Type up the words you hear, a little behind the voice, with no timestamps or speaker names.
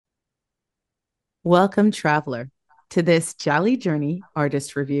Welcome, traveler, to this Jolly Journey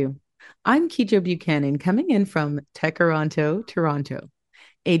Artist Review. I'm Kijo Buchanan, coming in from Tekaronto, Toronto,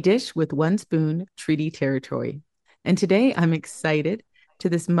 a dish with one spoon treaty territory. And today I'm excited to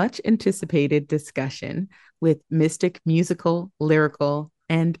this much anticipated discussion with mystic, musical, lyrical,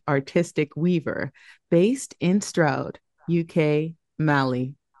 and artistic weaver based in Stroud, UK,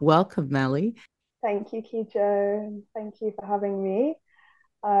 Mali. Welcome, Mali. Thank you, Kijo, and thank you for having me.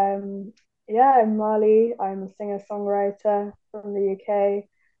 Um, yeah, I'm Marley. I'm a singer-songwriter from the UK,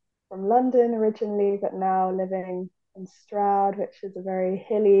 from London originally, but now living in Stroud, which is a very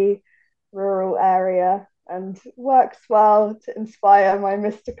hilly, rural area, and works well to inspire my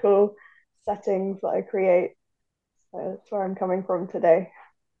mystical settings that I create. So that's where I'm coming from today.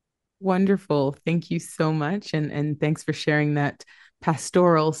 Wonderful. Thank you so much. And thanks for sharing that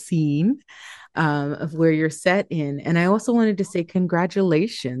pastoral scene of where you're set in. And I also wanted to say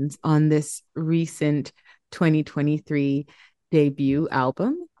congratulations on this recent 2023 debut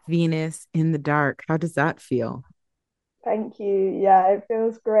album, Venus in the Dark. How does that feel? Thank you. Yeah, it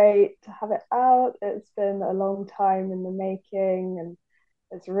feels great to have it out. It's been a long time in the making, and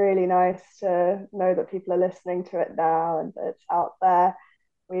it's really nice to know that people are listening to it now and that it's out there.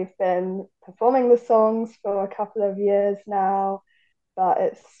 We've been performing the songs for a couple of years now, but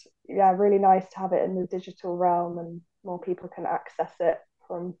it's yeah, really nice to have it in the digital realm and more people can access it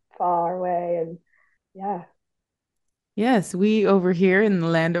from far away and yeah. Yes, we over here in the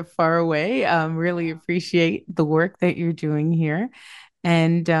land of far away really appreciate the work that you're doing here.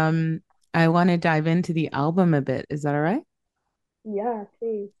 And I want to dive into the album a bit. Is that all right? Yeah,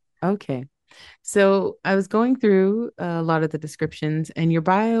 please. Okay. So I was going through a lot of the descriptions, and your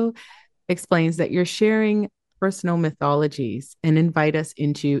bio explains that you're sharing personal mythologies and invite us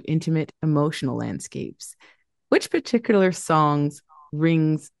into intimate emotional landscapes. Which particular songs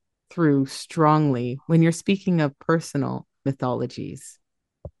rings through strongly when you're speaking of personal mythologies?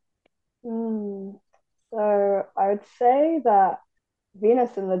 Mm. So I would say that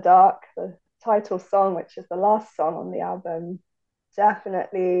Venus in the Dark, the title song, which is the last song on the album,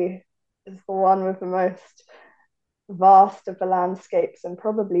 definitely is the one with the most vast of the landscapes and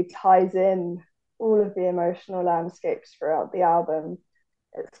probably ties in all of the emotional landscapes throughout the album.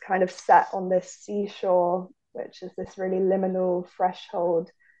 It's kind of set on this seashore, which is this really liminal threshold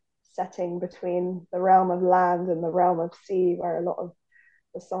setting between the realm of land and the realm of sea, where a lot of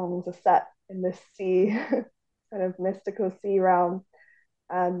the songs are set in this sea, kind of mystical sea realm.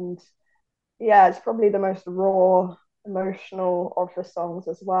 And yeah, it's probably the most raw, emotional of the songs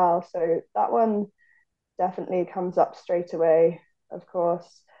as well. So that one definitely comes up straight away, of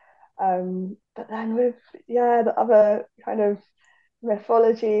course. But then with yeah, the other kind of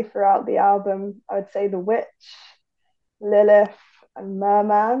mythology throughout the album, I would say the witch, Lilith, and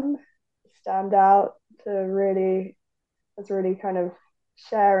Merman stand out to really as really kind of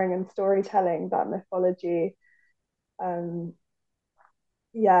sharing and storytelling that mythology. Um,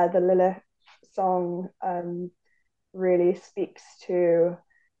 yeah, the Lilith song really speaks to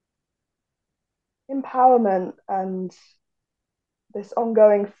empowerment and this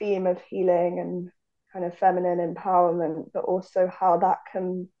ongoing theme of healing and kind of feminine empowerment, but also how that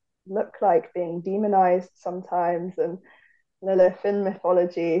can look like being demonized sometimes. And Lilith in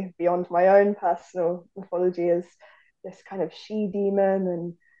mythology, beyond my own personal mythology, is this kind of she demon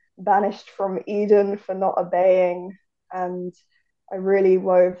and banished from Eden for not obeying. And I really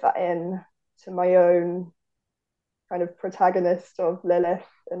wove that in to my own kind of protagonist of Lilith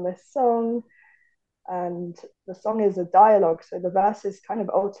in this song. And the song is a dialogue, so the verses kind of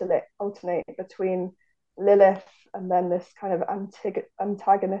alternate between Lilith and then this kind of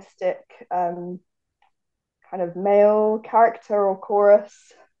antagonistic kind of male character or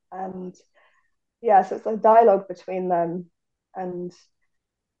chorus. And yeah, so it's a dialogue between them. And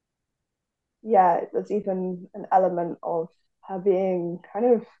yeah, there's even an element of her being kind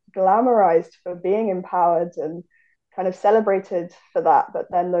of glamorized for being empowered and kind of celebrated for that, but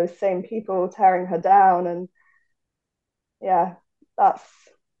then those same people tearing her down. And yeah, that's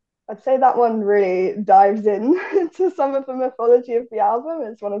I'd say that one really dives in into some of the mythology of the album.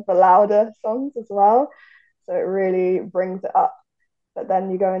 It's one of the louder songs as well, so it really brings it up. But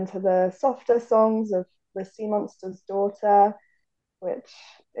then you go into the softer songs of The Sea Monster's Daughter, which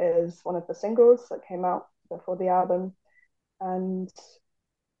is one of the singles that came out before the album and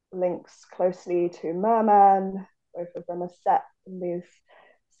links closely to Merman. Both of them are set in these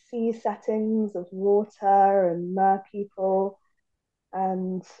sea settings of water and mer people.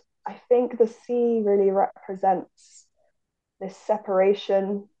 And I think the sea really represents this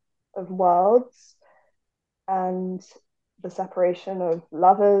separation of worlds and the separation of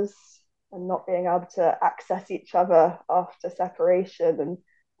lovers. and not being able to access each other after separation, and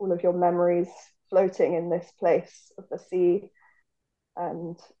all of your memories floating in this place of the sea,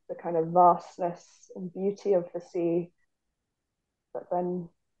 and the kind of vastness and beauty of the sea, but then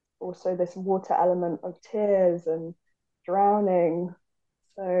also this water element of tears and drowning.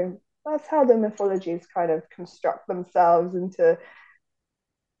 So that's how the mythologies kind of construct themselves into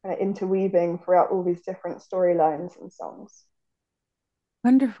kind of interweaving throughout all these different storylines and songs.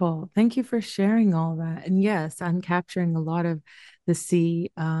 Wonderful. Thank you for sharing all that. And yes, I'm capturing a lot of the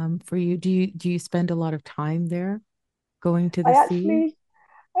sea for you. Do you spend a lot of time there going to I the sea? actually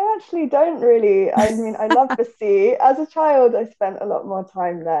I actually don't really. I mean, I love the sea. As a child, I spent a lot more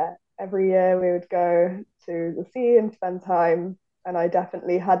time there. Every year we would go to the sea and spend time. And I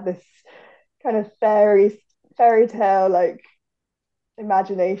definitely had this kind of fairy tale like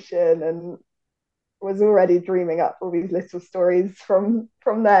imagination, and was already dreaming up all these little stories from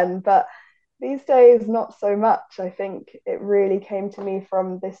then. But these days, not so much. I think it really came to me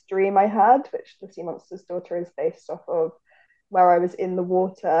from this dream I had, which The Sea Monster's Daughter is based off of, where I was in the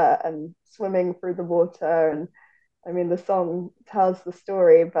water and swimming through the water. And I mean, the song tells the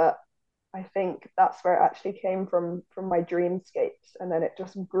story, but I think that's where it actually came from my dreamscapes. And then it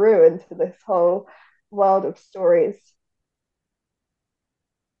just grew into this whole world of stories.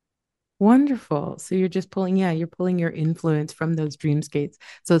 Wonderful. So you're just pulling, yeah, you're pulling your influence from those dreamscapes.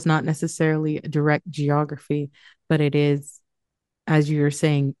 So it's not necessarily a direct geography, but it is, as you're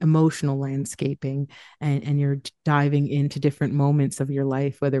saying, emotional landscaping, and you're diving into different moments of your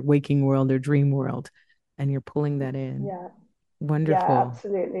life, whether waking world or dream world, and you're pulling that in. Yeah, yeah, Wonderful.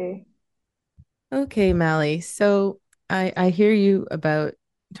 absolutely. Okay, Mally. So I hear you about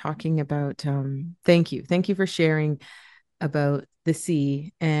talking about thank you. Thank you for sharing about the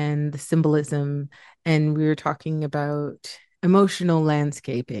sea and the symbolism. And we were talking about emotional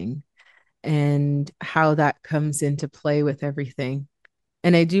landscaping and how that comes into play with everything.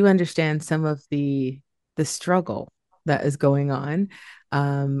 And I do understand some of the struggle that is going on,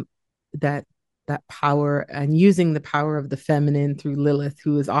 um, that that power and using the power of the feminine through Lilith,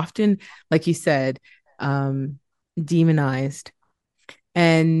 who is often, like you said, um, demonized.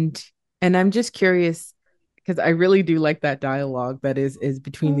 And and I'm just curious because I really do like that dialogue that is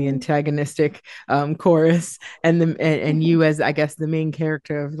between the Mm. antagonistic chorus and you as I guess the main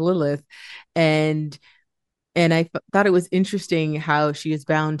character of Lilith, and thought it was interesting how she is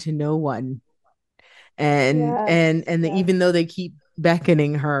bound to no one, Yes, yes, even though they keep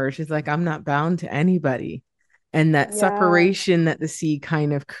beckoning her, she's like, I'm not bound to anybody, and that yeah, separation that the sea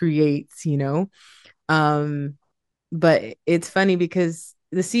kind of creates, um, but it's funny because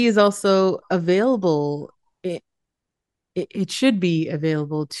the sea is also available. It should be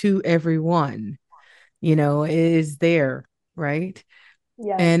available to everyone, it is there, right?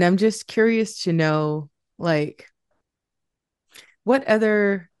 yes. And I'm just curious to know, like, what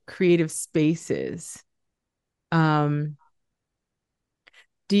other creative spaces um,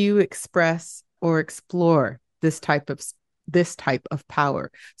 do you express or explore this type of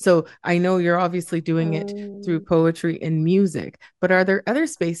power? So I know you're obviously doing it through Mm. poetry and music, but are there other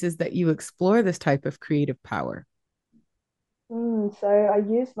spaces that you explore this type of creative power? So I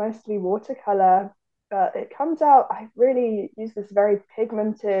use mostly watercolor, but it comes out, I really use this very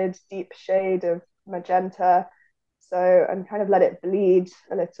pigmented, deep shade of magenta. So, and kind of let it bleed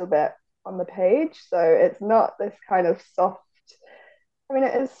a little bit on the page. So it's not this kind of soft, I mean,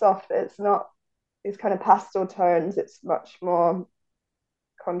 it is soft, it's not these kind of pastel tones. It's much more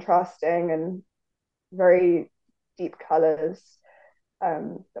contrasting and very deep colors,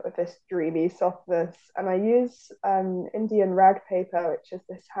 but with this dreamy softness. And I use Indian rag paper, which is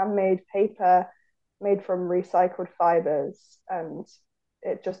this handmade paper made from recycled fibers, and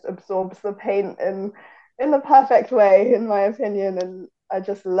it just absorbs the paint in the perfect way, in my opinion. And I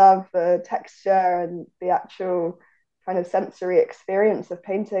just love the texture and the actual kind of sensory experience of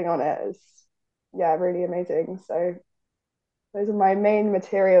painting on it is, yeah, really amazing. So those are my main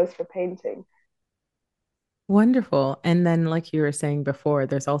materials for painting. Wonderful. And then, like you were saying before,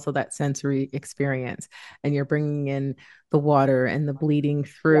 there's also that sensory experience, and you're bringing in the water and the bleeding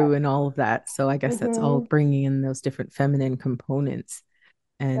Yeah. through and all of that. So I guess that's all Mm-hmm. bringing in those different feminine components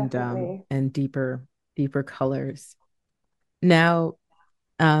Definitely. and deeper colors. Now,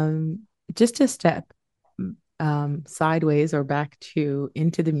 um, just a step sideways or back to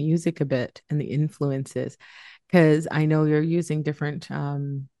into the music a bit and the influences, because I know you're using different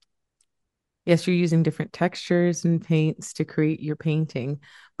yes, you're using different textures and paints to create your painting,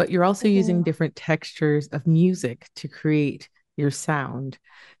 but you're also using Mm-hmm. different textures of music to create your sound.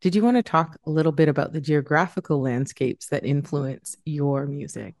 Did you want to talk a little bit about the geographical landscapes that influence your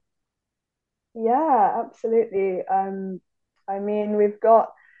music? Yeah, absolutely. I mean, we've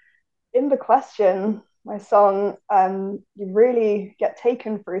got in the question, my song, you really get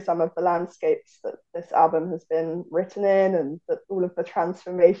taken through some of the landscapes that this album has been written in and that all of the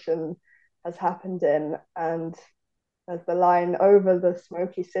transformation has happened in. And there's the line over the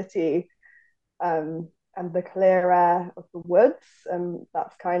smoky city, and the clear air of the woods. And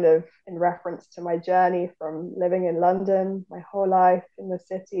that's kind of in reference to my journey from living in London my whole life in the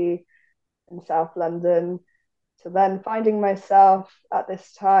city in South London to then finding myself at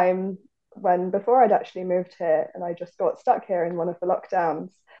this time when before I'd actually moved here and I just got stuck here in one of the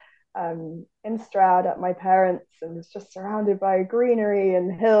lockdowns, in Stroud at my parents and was just surrounded by greenery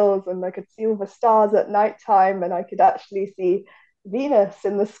and hills, and I could see all the stars at nighttime and I could actually see Venus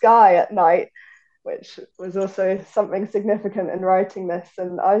in the sky at night, which was also something significant in writing this.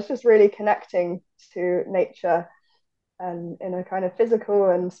 And I was just really connecting to nature and in a kind of physical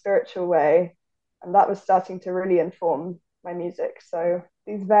and spiritual way. And that was starting to really inform my music. So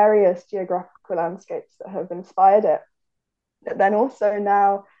these various geographical landscapes that have inspired it. But then also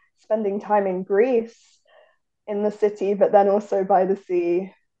now spending time in Greece, in the city, but then also by the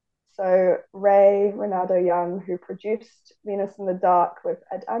sea. So Ray Renato Young, who produced Venus in the Dark with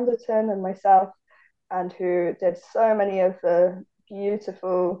Ed Anderton and myself, and who did so many of the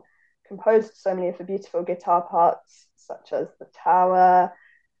beautiful, composed so many of the beautiful guitar parts, such as The Tower,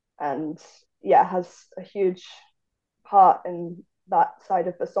 and yeah, has a huge part in that side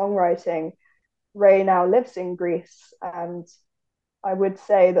of the songwriting. Ray now lives in Greece, and I would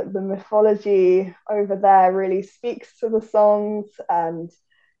say that the mythology over there really speaks to the songs, and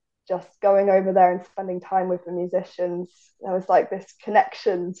just going over there and spending time with the musicians, there was like this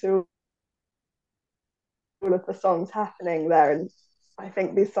connection to all of the songs happening there. And I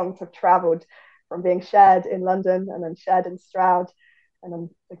think these songs have traveled from being shared in London and then shared in Stroud and then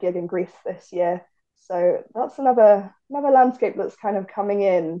the gig in Greece this year. So that's another landscape that's kind of coming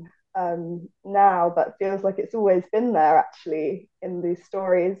in now, but feels like it's always been there actually in these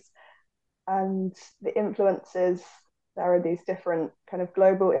stories. And the influences, there are these different kind of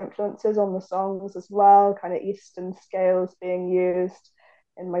global influences on the songs as well, kind of Eastern scales being used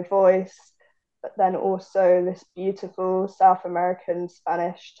in my voice, but then also this beautiful South American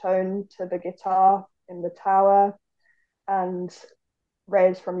Spanish tone to the guitar in the tower. And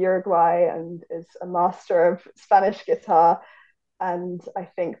Ray's from Uruguay and is a master of Spanish guitar. And I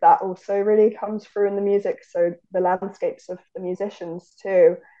think that also really comes through in the music. So the landscapes of the musicians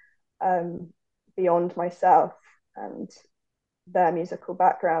too, um, beyond myself and their musical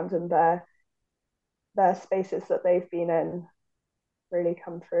background and their spaces that they've been in really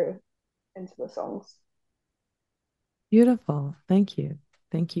come through into the songs. Beautiful. Thank you.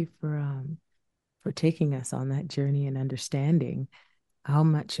 Thank you for taking us on that journey and understanding how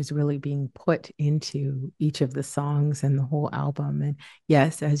much is really being put into each of the songs and the whole album. And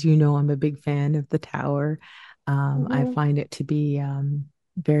yes, as you know, I'm a big fan of The Tower. I Mm-hmm. find it to be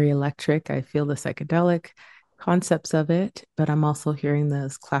very electric. I feel the psychedelic concepts of it, but I'm also hearing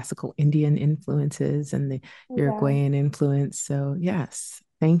those classical Indian influences and the Yeah. Uruguayan influence. So, yes,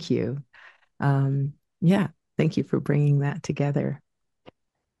 thank you. Yeah, thank you for bringing that together.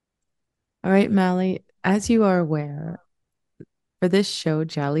 All right, Mally, as you are aware, for this show,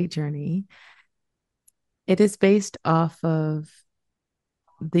 Jolly Journey, it is based off of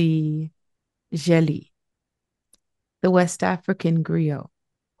the Jeli, the West African griot.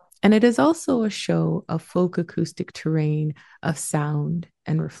 And it is also a show of folk acoustic terrain of sound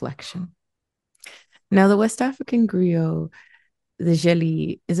and reflection. Now, the West African griot, the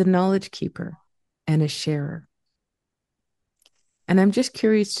Jeli, is a knowledge keeper and a sharer. And I'm just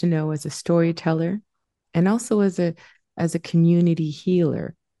curious to know, as a storyteller and also as a community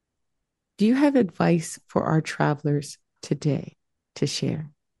healer, do you have advice for our travelers today to share?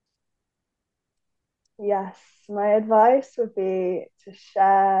 Yes, my advice would be to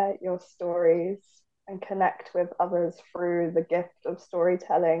share your stories and connect with others through the gift of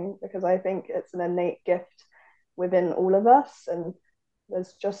storytelling, because I think it's an innate gift within all of us. And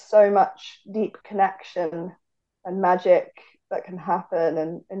there's just so much deep connection and magic that can happen,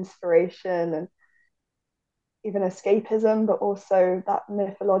 and inspiration, and even escapism, but also that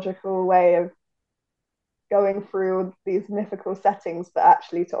mythological way of going through these mythical settings, but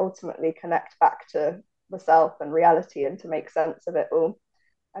actually to ultimately connect back to the self and reality and to make sense of it all.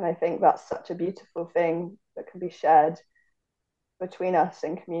 And I think that's such a beautiful thing that can be shared between us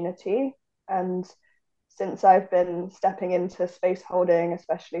in community. And since I've been stepping into space holding,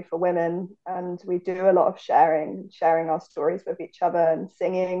 especially for women, and we do a lot of sharing our stories with each other and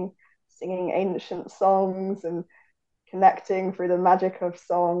singing ancient songs and connecting through the magic of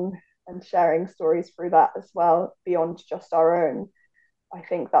song and sharing stories through that as well, beyond just our own. I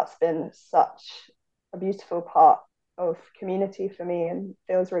think that's been such a beautiful part of community for me and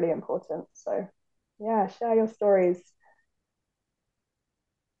feels really important. So, yeah, share your stories.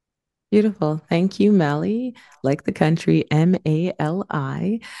 Beautiful. Thank you, Mali, like the country,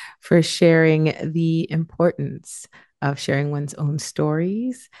 Mali, for sharing the importance of sharing one's own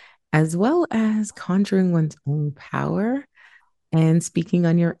stories, as well as conjuring one's own power and speaking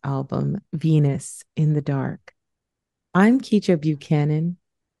on your album, Venus in the Dark. I'm Keisha Buchanan.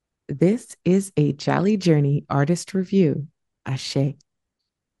 This is a Jolly Journey artist review. Ashe.